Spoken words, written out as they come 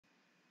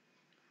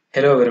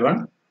Hello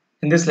everyone.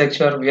 In this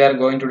lecture we are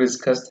going to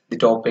discuss the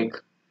topic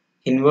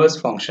inverse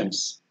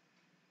functions.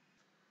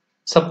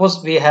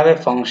 Suppose we have a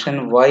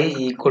function y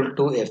equal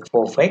to f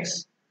of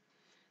x.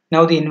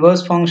 Now the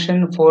inverse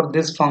function for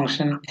this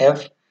function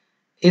f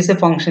is a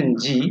function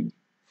g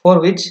for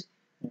which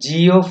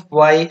g of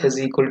y is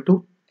equal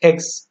to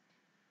x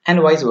and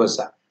vice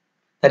versa.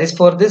 That is,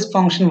 for this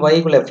function y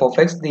equal to f of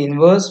x, the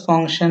inverse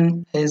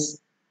function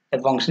is a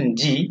function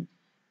g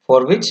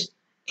for which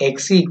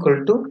x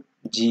equal to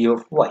g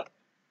of y.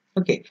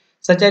 Okay,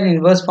 such an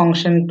inverse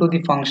function to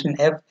the function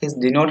f is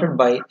denoted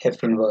by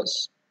f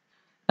inverse.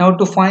 Now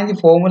to find the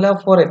formula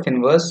for f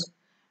inverse,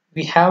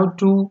 we have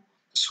to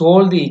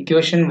solve the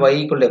equation y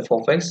equal to f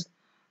of x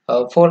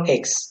for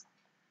x,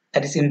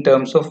 that is in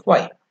terms of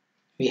y.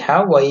 We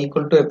have y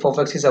equal to f of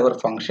x is our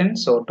function,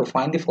 so to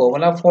find the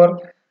formula for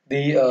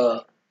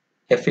the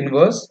f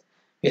inverse,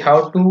 we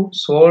have to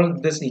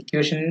solve this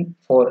equation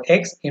for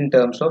x in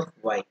terms of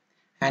y,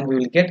 and we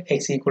will get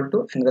x equal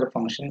to another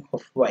function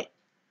of y.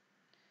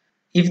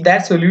 If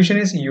that solution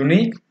is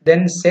unique,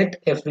 then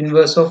set f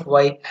inverse of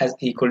y as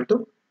equal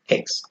to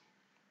x.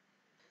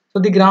 So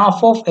the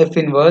graph of f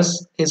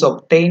inverse is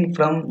obtained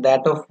from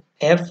that of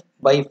f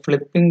by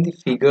flipping the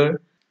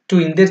figure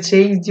to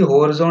interchange the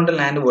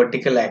horizontal and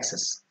vertical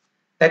axis.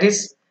 That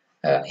is,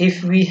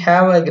 if we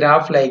have a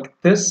graph like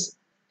this,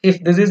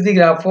 if this is the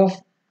graph of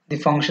the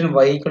function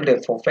y equal to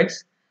f of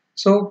x,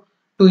 so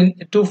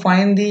to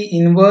find the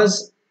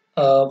inverse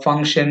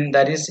function,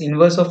 that is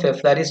inverse of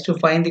f, that is to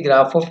find the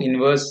graph of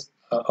inverse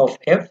of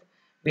f,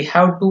 we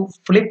have to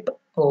flip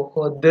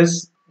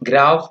this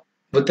graph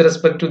with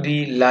respect to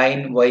the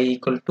line y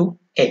equal to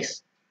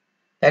x.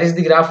 That is,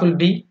 the graph will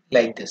be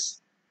like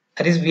this.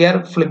 That is, we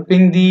are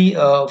flipping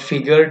the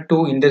figure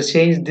to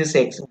interchange this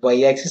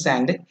y axis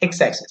and x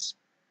axis.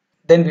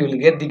 Then we will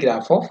get the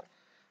graph of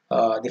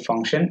the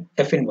function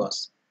f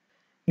inverse.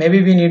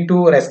 Maybe we need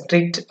to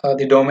restrict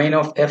the domain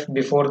of f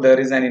before there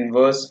is an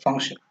inverse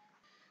function.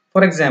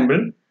 For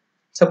example,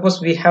 suppose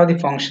we have the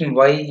function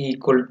y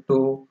equal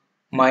to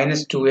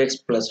minus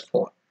 2x plus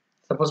 4.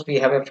 Suppose we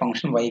have a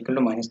function y equal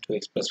to minus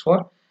 2x plus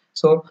 4.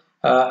 So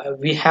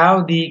we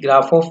have the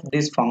graph of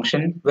this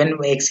function. When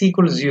x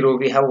equals 0,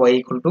 we have y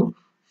equal to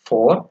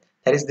 4.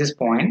 That is this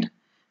point.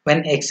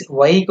 When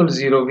y equals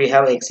 0, we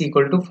have x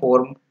equal to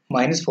 4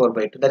 minus 4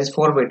 by 2. That is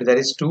 4 by 2. That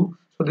is 2.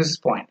 So this is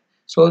point.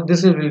 So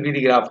this will be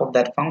the graph of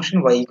that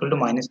function y equal to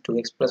minus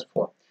 2x plus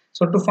 4.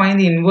 So to find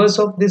the inverse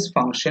of this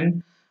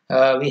function,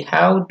 we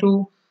have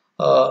to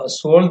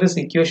solve this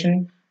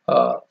equation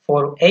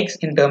for x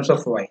in terms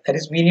of y. That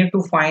is, we need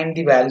to find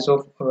the values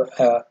of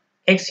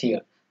x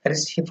here. That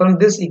is, from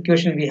this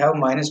equation we have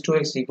minus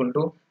 2x equal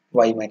to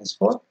y minus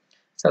 4.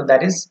 So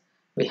that is,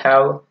 we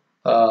have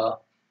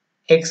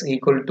x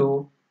equal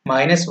to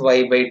minus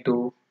y by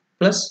 2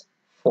 plus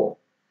 4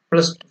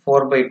 plus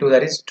 4 by 2,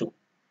 that is 2.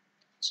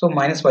 So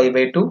minus y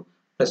by 2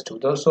 plus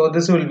 2. So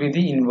this will be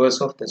the inverse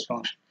of this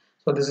function.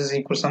 So this is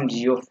equal to some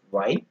g of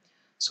y.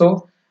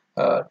 So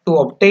to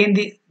obtain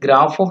the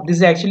graph of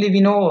this, actually we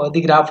know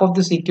the graph of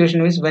this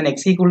equation is when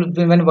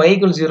y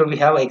equals 0, we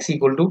have x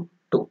equal to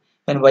 2.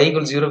 When y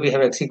equals 0, we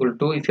have x equal to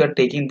 2. If you are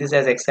taking this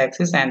as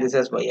x-axis and this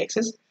as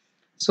y-axis,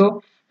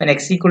 so when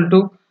x equal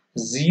to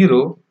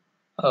 0,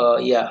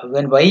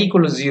 when y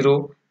equal to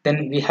 0,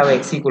 then we have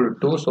x equal to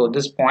 2. So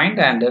this point,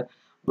 and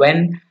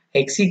when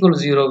x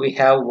equals 0, we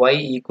have y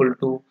equal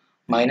to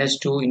minus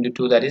 2 into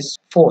 2, that is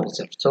 4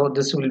 itself. So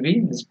this will be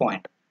this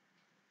point.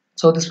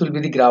 So this will be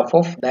the graph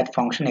of that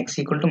function x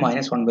equal to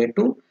minus 1 by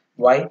 2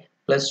 y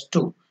plus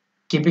 2,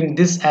 keeping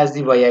this as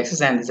the y-axis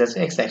and this as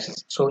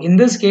x-axis. So in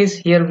this case,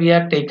 here we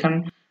are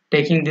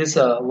taking this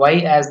y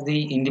as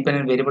the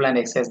independent variable and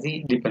x as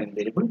the dependent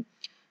variable.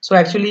 So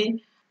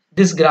actually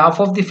this graph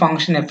of the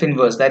function f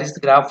inverse, that is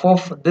the graph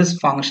of this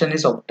function,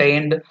 is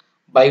obtained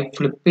by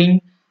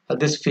flipping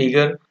this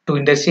figure to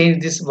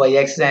interchange this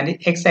y-axis and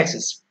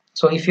x-axis.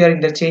 So if you are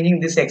interchanging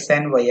this x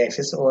and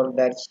y-axis, or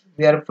that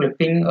we are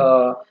flipping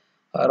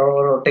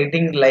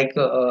rotating like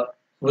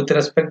with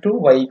respect to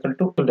y equal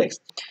to x,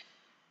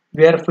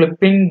 we are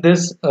flipping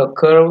this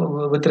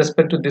curve with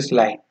respect to this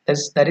line.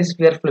 That is,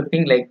 we are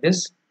flipping like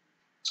this.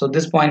 So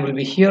this point will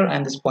be here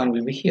and this point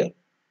will be here,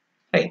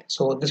 right?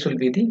 So this will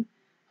be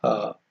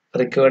the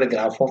required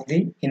graph of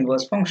the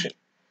inverse function.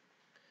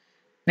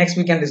 Next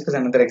we can discuss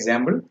another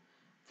example.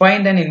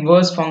 Find an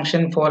inverse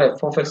function for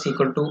f of x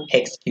equal to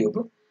x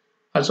cube.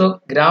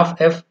 Also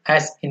graph f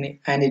as in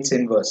and its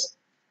inverse.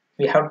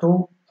 We have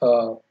to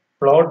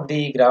plot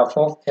the graph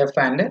of f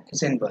and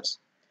its inverse.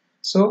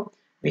 So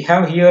we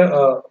have here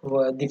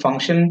the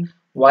function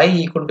y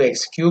equal to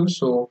x cube.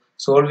 So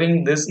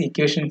solving this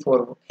equation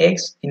for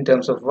x in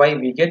terms of y,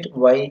 we get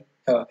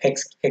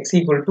x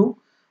equal to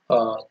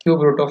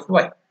cube root of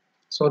y.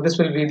 So this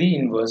will be the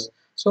inverse.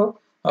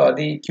 So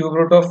the cube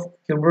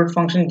root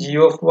function g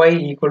of y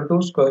equal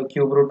to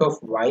cube root of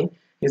y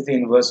is the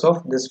inverse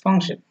of this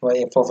function y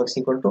f of x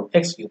equal to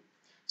x cube.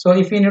 So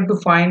if we need to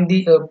find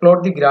the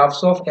plot the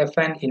graphs of f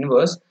and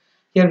inverse,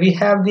 here we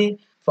have the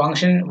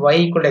function y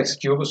equal to x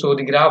cube. So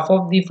the graph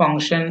of the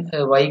function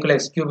y equal to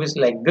x cube is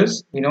like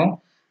this. We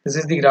know this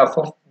is the graph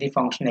of the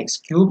function x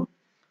cube.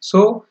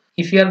 So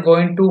if you are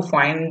going to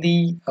find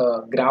the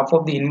graph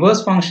of the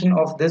inverse function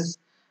of this,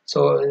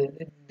 so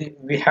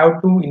we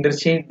have to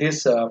interchange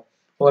this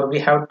or we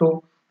have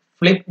to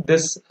flip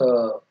this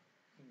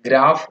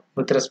graph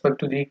with respect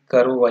to the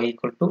curve y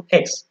equal to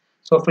x.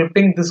 So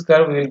flipping this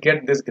curve, we will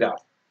get this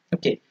graph.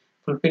 Okay,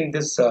 flipping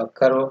this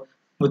curve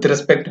with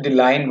respect to the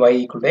line y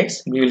equal to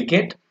x, we will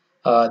get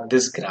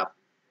this graph.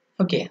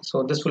 Okay,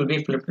 so this will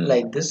be flipped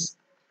like this.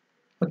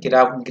 Okay,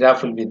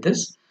 graph will be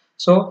this.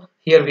 So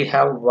here we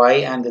have y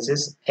and this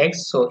is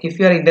x. So if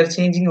you are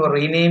interchanging or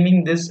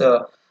renaming this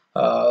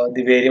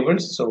the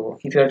variables, so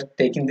if you are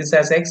taking this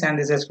as x and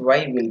this as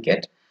y, we will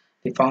get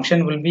the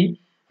function will be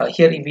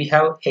here we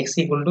have x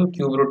equal to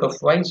cube root of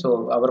y.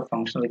 So our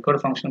function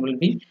required function will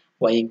be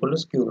y equal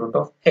to cube root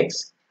of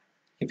x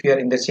if you are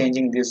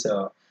interchanging these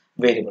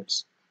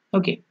variables.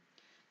 Okay,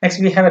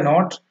 next we have a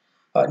note.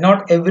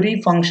 Not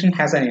every function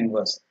has an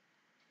inverse.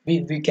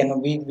 We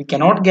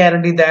cannot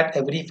guarantee that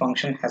every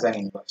function has an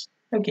inverse.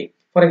 Okay,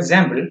 for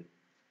example,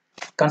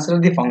 consider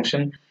the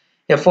function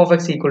f of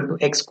x equal to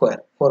x square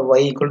or y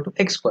equal to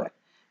x square.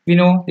 We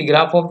know the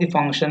graph of the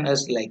function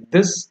is like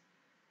this.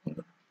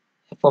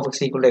 F of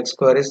x equal to x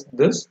square is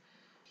this.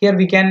 Here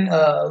we can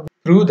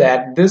prove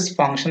that this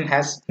function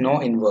has no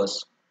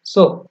inverse.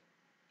 So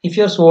if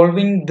you are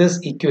solving this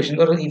equation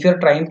or if you are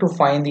trying to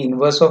find the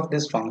inverse of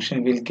this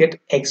function, we'll get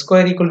x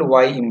square equal to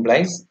y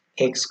implies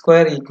x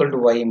square equal to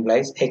y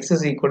implies x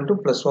is equal to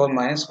plus or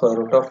minus square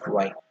root of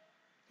y.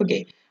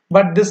 Okay,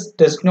 but this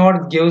does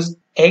not give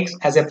x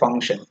as a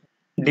function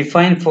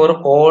defined for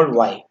all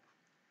y,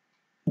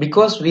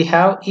 because we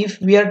have, if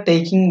we are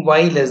taking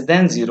y less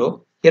than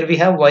 0, here we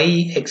have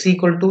y x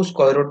equal to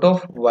square root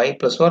of y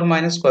plus or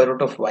minus square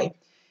root of y.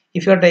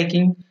 If you are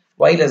taking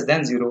y less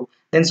than 0,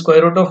 then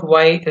square root of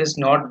y is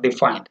not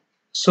defined.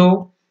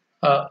 So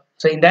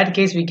so in that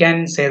case we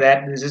can say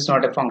that this is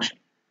not a function.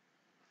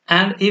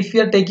 And if we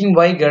are taking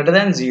y greater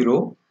than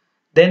 0,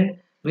 then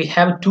we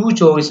have two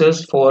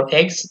choices for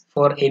x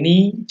for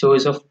any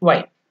choice of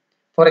y.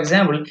 For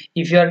example,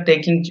 if you are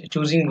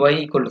choosing y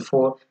equal to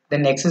 4,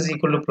 then x is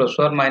equal to plus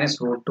or minus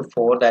root to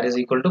 4, that is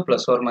equal to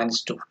plus or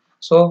minus 2.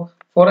 So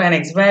for an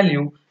x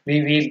value,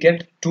 we will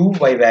get two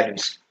y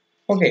values.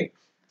 Okay,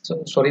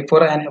 so sorry,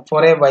 for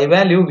a y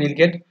value, we'll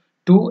get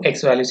two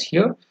x values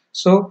here.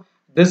 So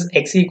this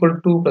x equal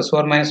to plus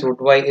or minus root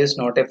y is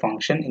not a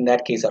function in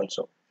that case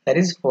also. That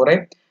is for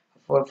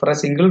a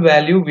single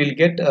value, we'll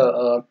get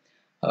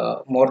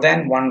more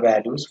than one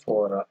values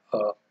for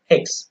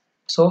x.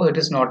 So it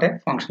is not a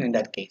function in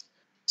that case.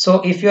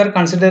 So if you are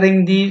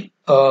considering the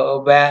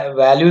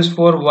values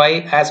for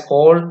y as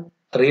all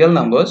real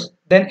numbers,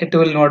 then it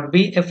will not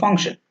be a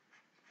function.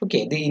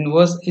 Okay, the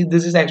inverse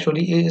this is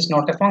actually is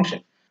not a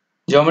function.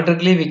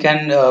 Geometrically we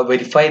can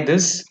verify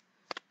this.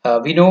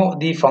 We know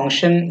the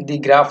function, the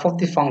graph of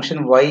the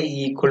function y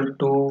equal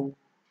to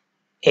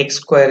x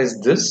square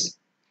is this.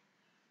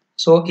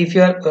 So if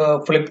you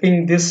are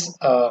flipping this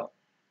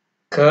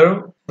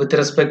curve with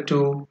respect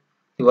to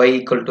y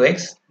equal to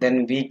x,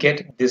 then we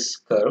get this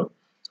curve.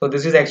 So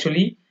this is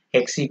actually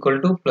x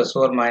equal to plus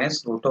or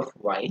minus root of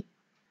y.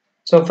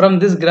 So from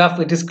this graph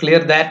it is clear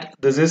that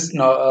this is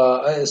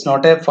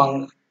not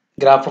a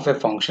graph of a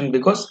function,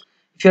 because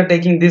if you are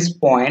taking this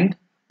point,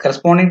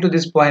 corresponding to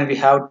this point we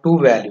have two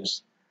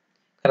values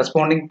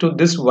corresponding to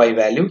this y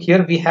value.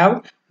 Here we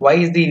have y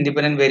is the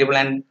independent variable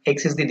and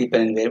x is the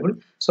dependent variable.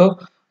 So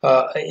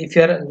if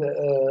you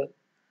are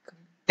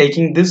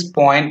taking this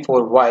point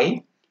for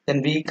y,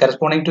 then we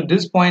corresponding to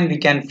this point we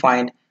can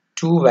find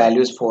two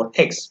values for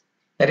x.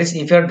 That is,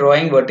 if you are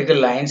drawing vertical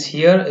lines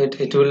here,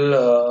 it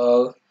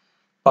will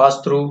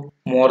pass through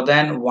more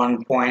than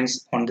one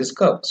points on this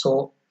curve.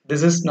 So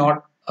this is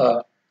not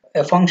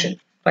a function,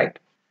 right?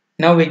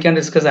 Now we can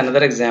discuss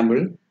another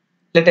example.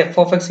 Let f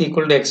of x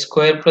equal to x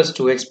square plus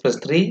 2x plus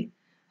 3.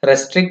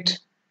 Restrict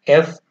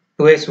f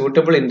to a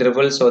suitable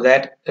interval so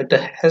that it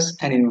has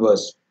an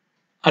inverse.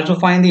 Also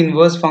find the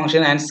inverse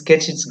function and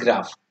sketch its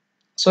graph.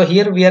 So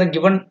here we are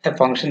given a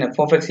function f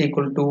of x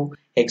equal to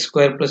x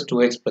square plus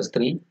 2x plus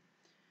 3.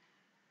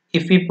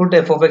 If we put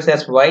f of x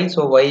as y,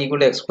 so y equal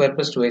to x square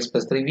plus 2x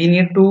plus 3, we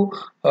need to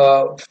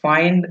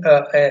find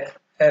a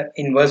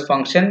inverse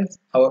function,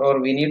 or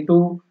we need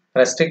to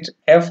restrict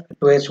f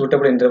to a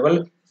suitable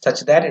interval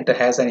such that it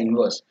has an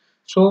inverse.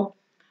 So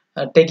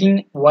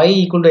taking y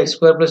equal to x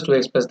square plus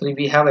 2x plus 3,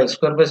 we have x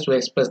square plus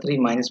 2x plus 3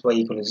 minus y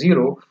equal to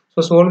 0.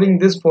 So solving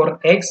this for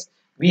x,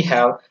 we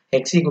have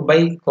x equal,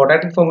 by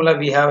quadratic formula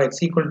we have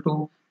x equal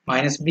to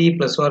minus b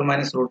plus or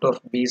minus root of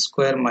b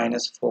square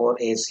minus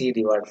 4ac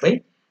divided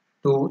by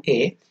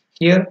 2a.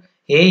 Here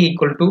a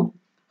equal to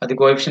the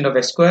coefficient of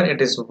x square,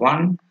 it is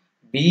 1,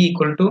 b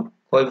equal to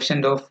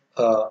coefficient of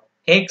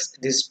x,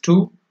 it is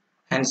 2,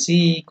 and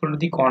c equal to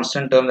the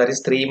constant term, that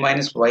is 3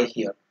 minus y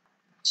here.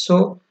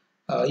 So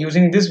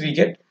using this we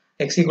get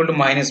x equal to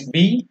minus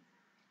b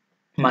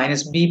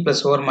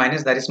plus or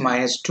minus, that is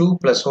minus 2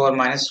 plus or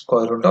minus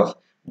square root of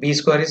b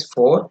square is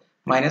 4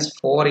 minus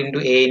 4 into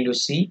a into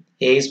c.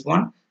 A is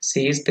 1,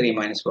 c is 3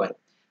 minus y.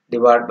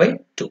 Divide by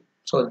 2.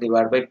 So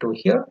divide by 2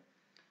 here.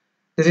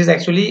 This is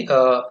actually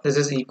this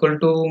is equal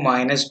to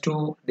minus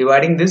 2.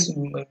 Dividing this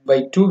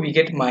by 2, we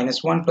get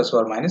minus 1 plus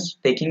or minus.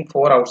 Taking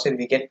 4 outside,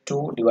 we get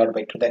 2 divided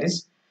by 2. That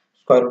is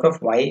square root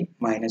of y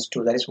minus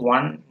 2. That is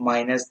 1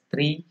 minus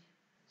 3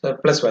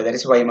 plus y. That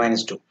is y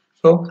minus 2.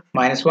 So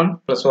minus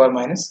 1 plus or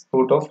minus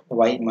root of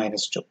y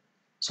minus 2.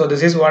 So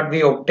this is what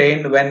we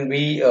obtained when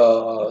we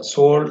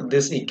solved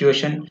this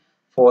equation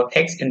for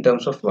x in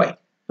terms of y.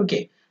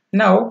 Okay.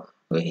 Now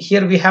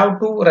here we have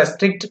to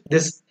restrict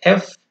this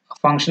f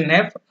function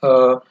f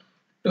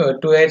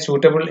to a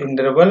suitable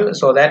interval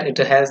so that it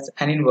has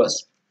an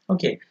inverse.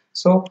 Okay.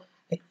 So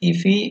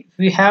if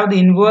we have the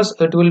inverse,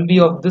 it will be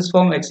of this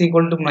form: x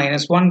equal to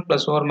minus 1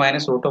 plus or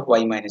minus root of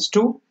y minus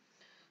 2.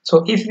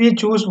 So if we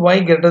choose y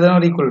greater than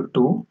or equal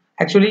to,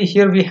 actually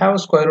here we have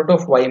square root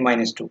of y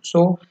minus 2.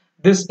 So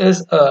this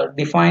is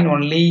defined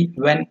only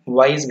when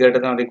y is greater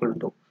than or equal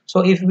to.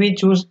 So if we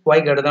choose y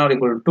greater than or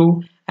equal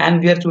to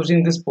and we are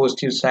choosing this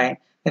positive sign,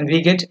 then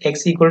we get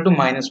x equal to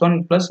minus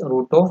 1 plus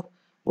root of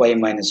y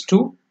minus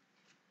 2.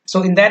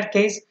 So in that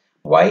case,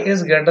 y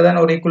is greater than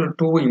or equal to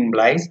 2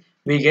 implies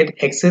we get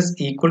x is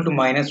equal to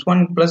minus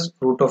 1 plus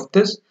root of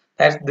this,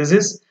 that this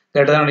is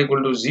greater than or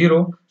equal to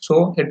 0.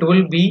 So it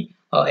will be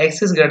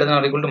x is greater than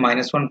or equal to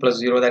minus 1 plus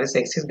 0, that is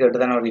x is greater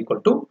than or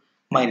equal to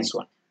minus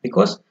 1,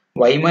 because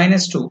y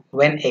minus 2,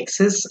 when x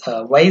is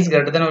y is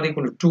greater than or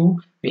equal to 2,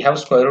 we have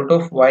square root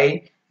of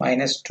y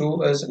minus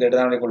 2 is greater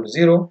than or equal to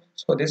 0.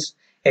 So this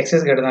x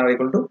is greater than or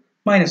equal to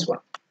minus 1.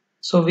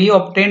 So we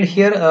obtained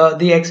here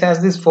the x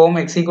has this form: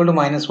 x equal to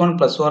minus 1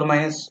 plus or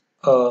minus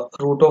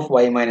root of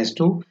y minus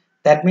 2.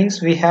 That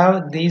means we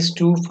have these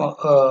two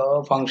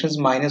functions: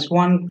 minus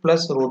 1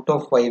 plus root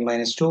of y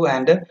minus 2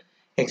 and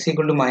x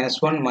equal to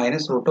minus 1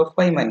 minus root of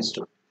y minus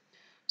 2.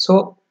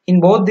 So in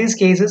both these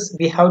cases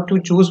we have to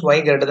choose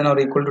y greater than or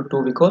equal to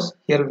 2, because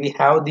here we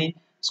have the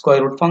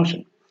square root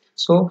function.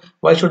 So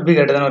y should be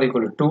greater than or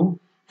equal to 2,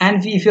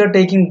 and if you are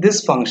taking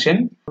this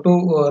function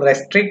to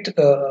restrict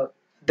the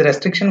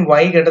restriction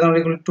y greater than or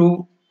equal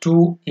to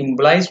 2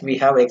 implies we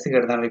have x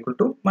greater than or equal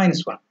to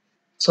minus 1.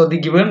 So the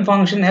given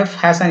function f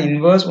has an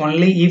inverse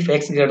only if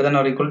x greater than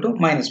or equal to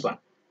minus 1.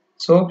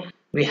 So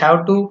we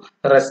have to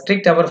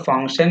restrict our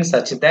function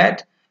such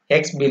that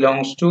x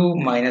belongs to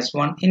minus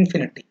 1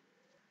 infinity.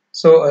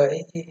 So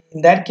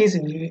in that case,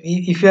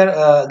 if you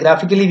are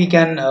graphically, we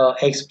can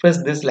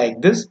express this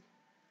like this,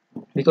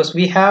 because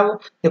we have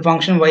the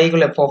function y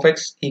equal f of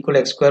x equal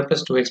x square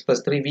plus 2x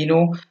plus 3. We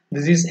know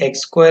this is x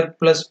square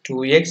plus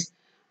 2x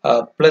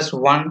plus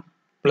 1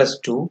 plus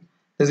 2.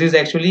 This is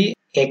actually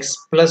x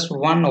plus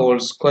 1 whole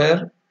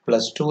square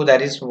plus 2,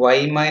 that is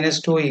y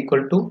minus 2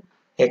 equal to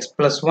x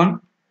plus 1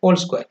 whole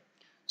square.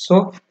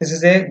 So this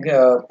is a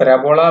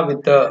parabola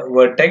with the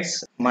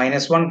vertex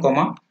minus 1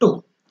 comma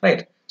 2,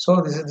 right? So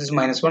this is this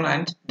minus 1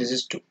 and this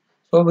is 2.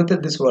 So with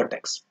this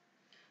vertex.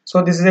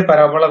 So this is a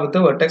parabola with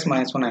the vertex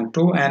minus 1 and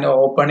 2 and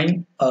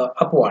opening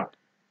upward.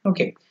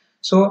 Okay.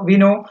 So we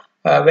know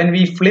when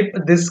we flip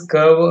this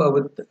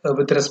curve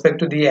with respect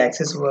to the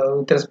axis,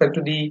 with respect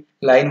to the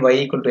line y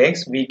equal to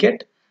x, we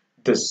get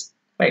this,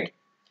 right?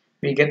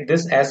 We get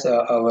this as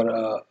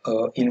our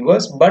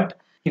inverse. But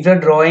if you are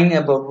drawing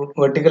a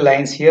vertical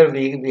lines here,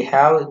 we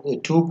have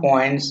 2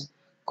 points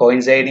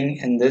coinciding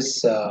in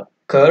this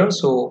curve,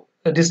 so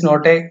it is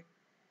not a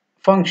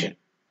function.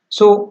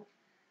 So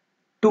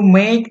to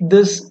make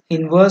this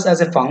inverse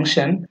as a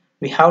function,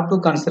 we have to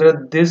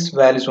consider this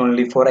values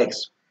only for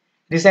x.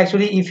 This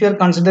actually, if you are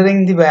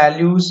considering the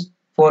values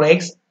for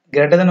x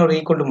greater than or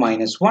equal to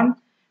minus 1,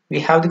 we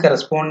have the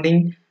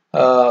corresponding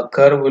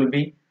curve will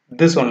be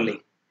this only.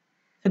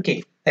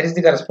 Okay, that is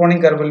the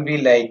corresponding curve will be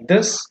like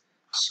this.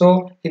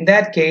 So in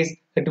that case,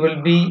 it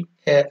will be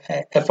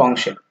a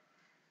function.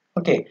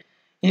 Okay,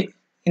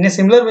 in a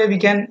similar way, we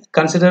can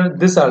consider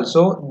this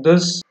also,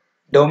 this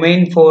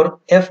domain for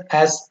f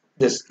as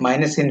this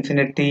minus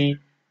infinity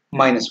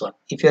minus 1.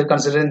 If you are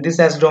considering this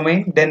as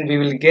domain, then we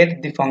will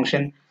get the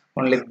function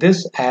only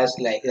this as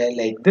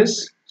like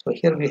this. So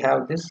here we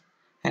have this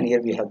and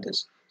here we have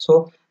this.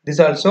 So this is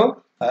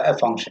also a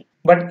function.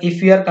 But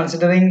if we are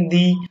considering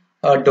the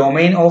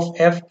domain of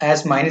f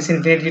as minus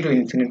infinity to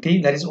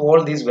infinity, that is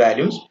all these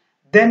values,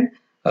 then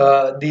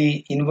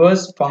the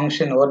inverse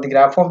function or the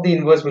graph of the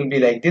inverse will be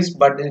like this,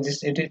 but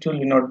it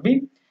will not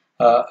be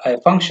a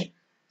function.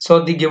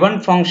 So the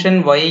given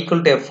function y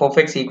equal to f of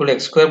x equal to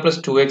x square plus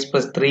 2x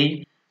plus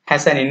 3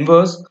 has an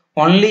inverse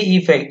only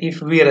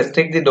if we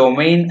restrict the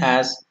domain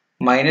as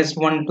minus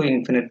 1 to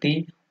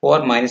infinity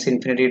or minus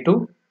infinity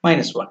to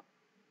minus 1.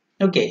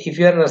 Okay, if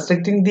you are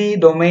restricting the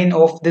domain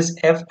of this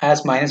f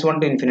as minus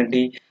 1 to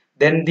infinity,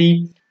 then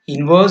the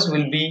inverse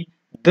will be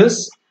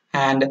this,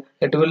 and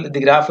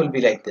the graph will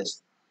be like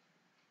this.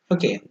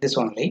 Okay, this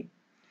only.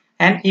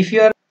 And if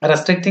you are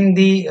restricting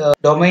the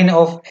domain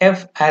of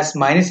f as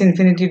minus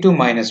infinity to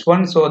minus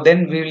 1, so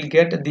then we will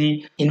get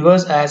the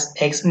inverse as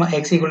x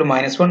equal to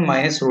minus 1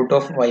 minus root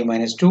of y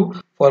minus 2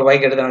 for y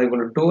greater than or equal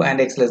to 2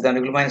 and x less than or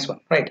equal to minus 1,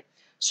 right?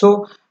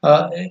 So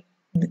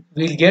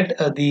we'll get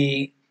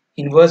the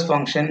inverse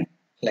function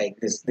like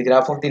this. The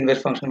graph of the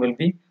inverse function will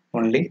be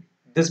only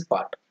this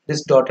part,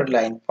 this dotted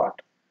line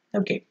part.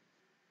 Okay.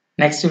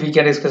 Next, we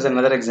can discuss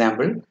another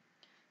example.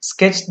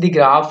 Sketch the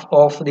graph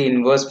of the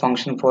inverse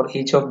function for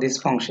each of these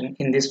function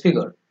in this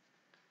figure.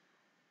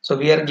 So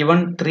we are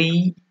given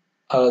three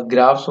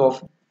graphs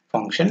of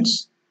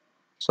functions.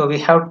 So we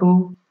have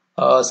to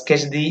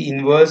sketch the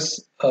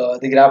inverse,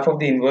 the graph of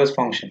the inverse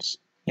functions,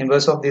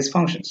 inverse of these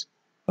functions.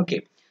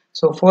 Okay.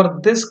 So for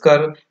this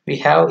curve, we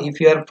have, if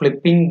you are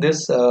flipping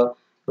this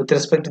with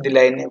respect to the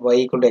line y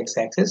equal to x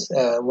axis,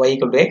 y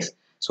equal to x,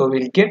 so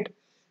we'll get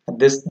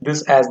this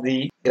as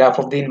the graph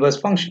of the inverse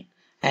function.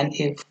 And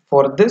if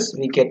for this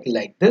we get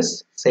like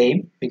this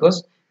same,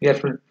 because we are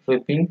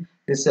flipping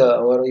this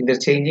or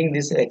interchanging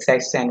this x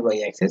axis and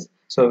y axis,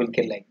 so we'll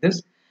get like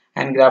this.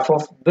 And graph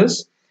of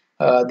this,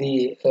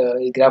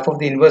 the graph of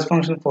the inverse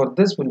function for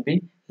this will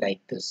be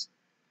like this.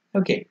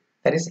 Okay,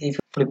 that is if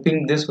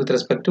flipping this with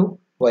respect to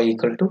y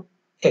equal to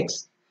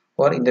x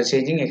or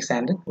interchanging x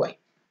and y.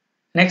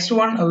 Next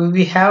one,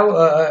 we have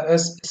a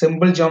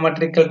simple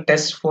geometrical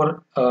test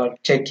for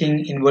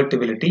checking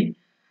invertibility.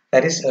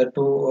 That is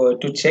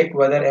to check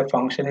whether a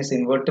function is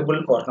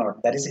invertible or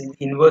not. That is,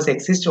 inverse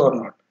exists or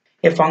not.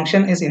 A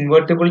function is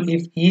invertible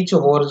if each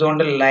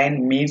horizontal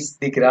line meets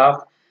the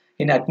graph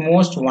in at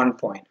most one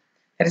point.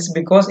 That is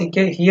because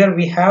here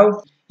we have,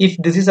 if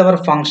this is our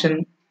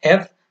function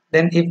f,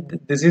 then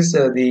if this is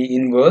the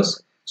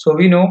inverse, so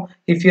we know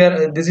if you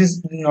are this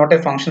is not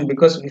a function,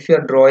 because if you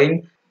are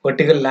drawing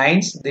vertical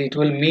lines, it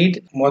will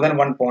meet more than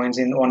one points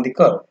in on the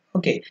curve.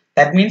 Okay,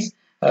 that means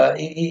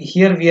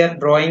here we are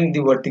drawing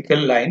the vertical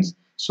lines.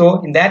 So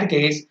in that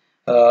case,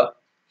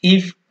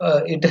 if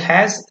it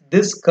has,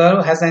 this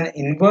curve has an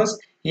inverse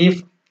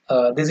if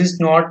this is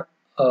not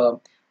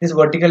these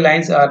vertical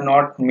lines are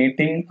not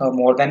meeting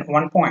more than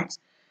one point.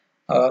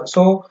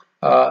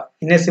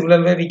 In a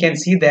similar way, we can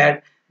see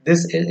that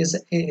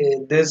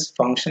this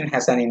function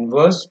has an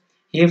inverse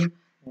if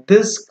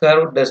this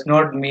curve does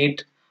not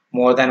meet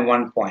more than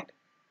one point.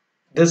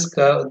 This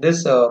curve,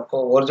 this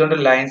horizontal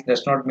lines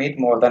does not meet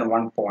more than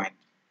one point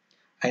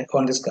and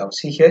on this curve.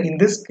 See here in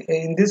this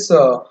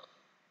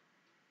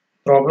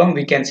problem,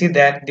 we can see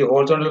that the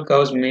horizontal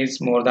curves meets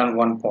more than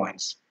one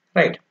points,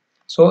 right?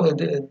 So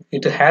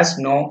it has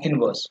no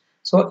inverse.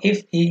 So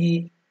if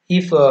you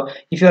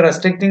are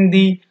restricting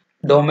the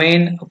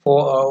domain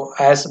for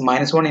as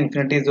 -1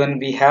 infinity, then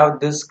we have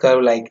this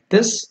curve like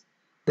this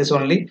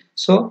only.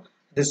 So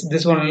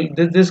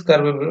this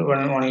curve will be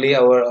only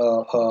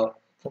our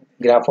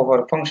graph of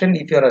our function.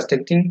 If you are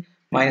restricting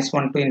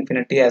 -1 to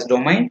infinity as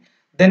domain,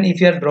 then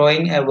if you are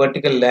drawing a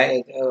vertical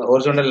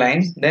horizontal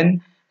lines,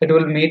 then it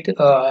will meet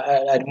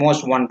at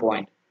most one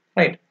point,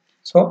 right?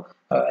 So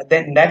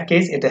then in that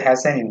case it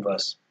has an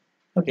inverse.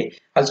 Okay,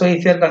 also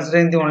if you are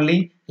considering the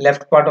only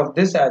left part of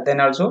this, then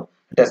also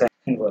it has an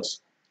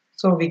inverse.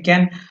 So we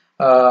can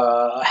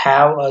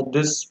have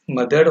this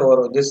method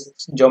or this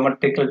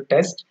geometrical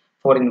test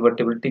for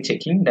invertibility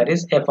checking. That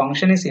is, a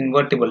function is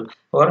invertible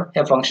or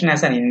a function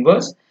has an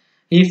inverse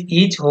if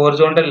each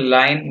horizontal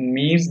line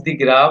meets the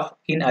graph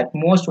in at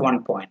most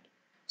one point.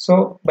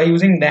 So by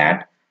using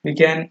that, we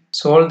can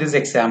solve this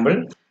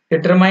example.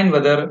 Determine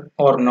whether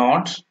or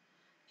not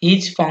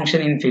each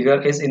function in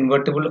figure is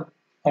invertible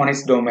on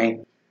its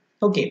domain.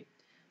 Okay,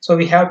 so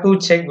we have to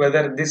check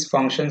whether these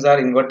functions are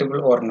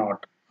invertible or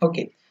not.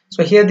 Okay,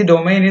 so here the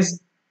domain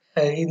is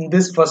in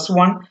this first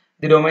one,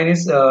 the domain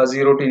is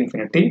 0 to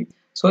infinity.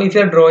 So if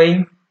you are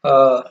drawing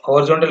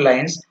horizontal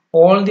lines,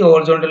 all the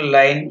horizontal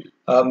line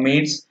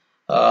meets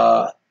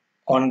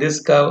on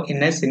this curve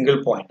in a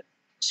single point.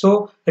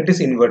 So it is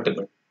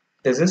invertible.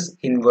 This is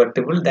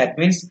invertible. That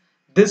means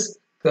this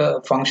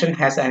function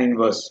has an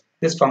inverse.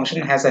 This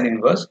function has an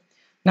inverse.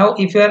 Now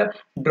if you are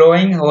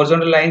drawing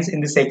horizontal lines in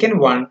the second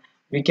one,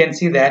 we can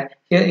see that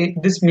here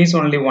this means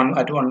only one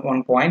at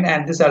one point,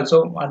 and this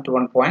also at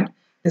one point.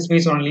 This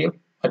means only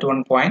at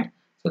one point.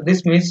 So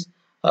this means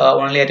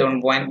only at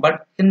one point.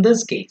 But in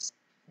this case,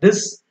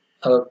 this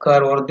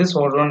curve or this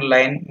horizontal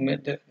line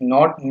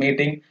not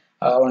meeting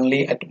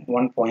only at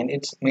one point.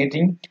 It's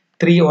meeting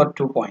 3 or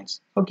 2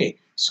 points. Okay,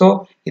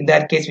 so in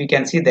that case we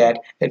can see that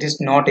it is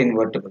not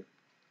invertible.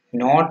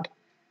 Not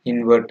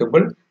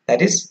invertible.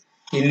 That is,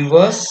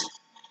 inverse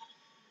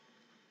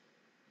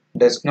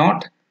does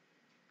not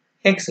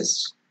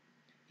exist.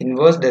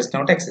 Inverse does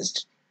not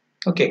exist.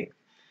 Okay.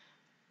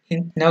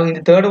 Now in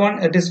the third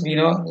one, it is, we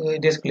know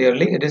it is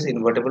clearly it is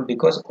invertible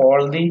because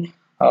all the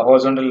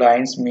horizontal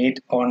lines meet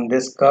on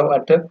this curve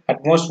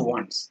at most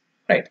once,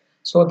 right?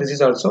 So this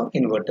is also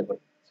invertible.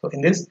 So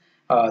in this,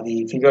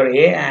 the figure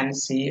A and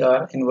C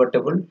are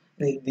invertible.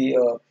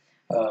 The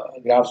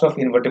graphs of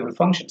invertible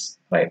functions,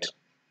 right?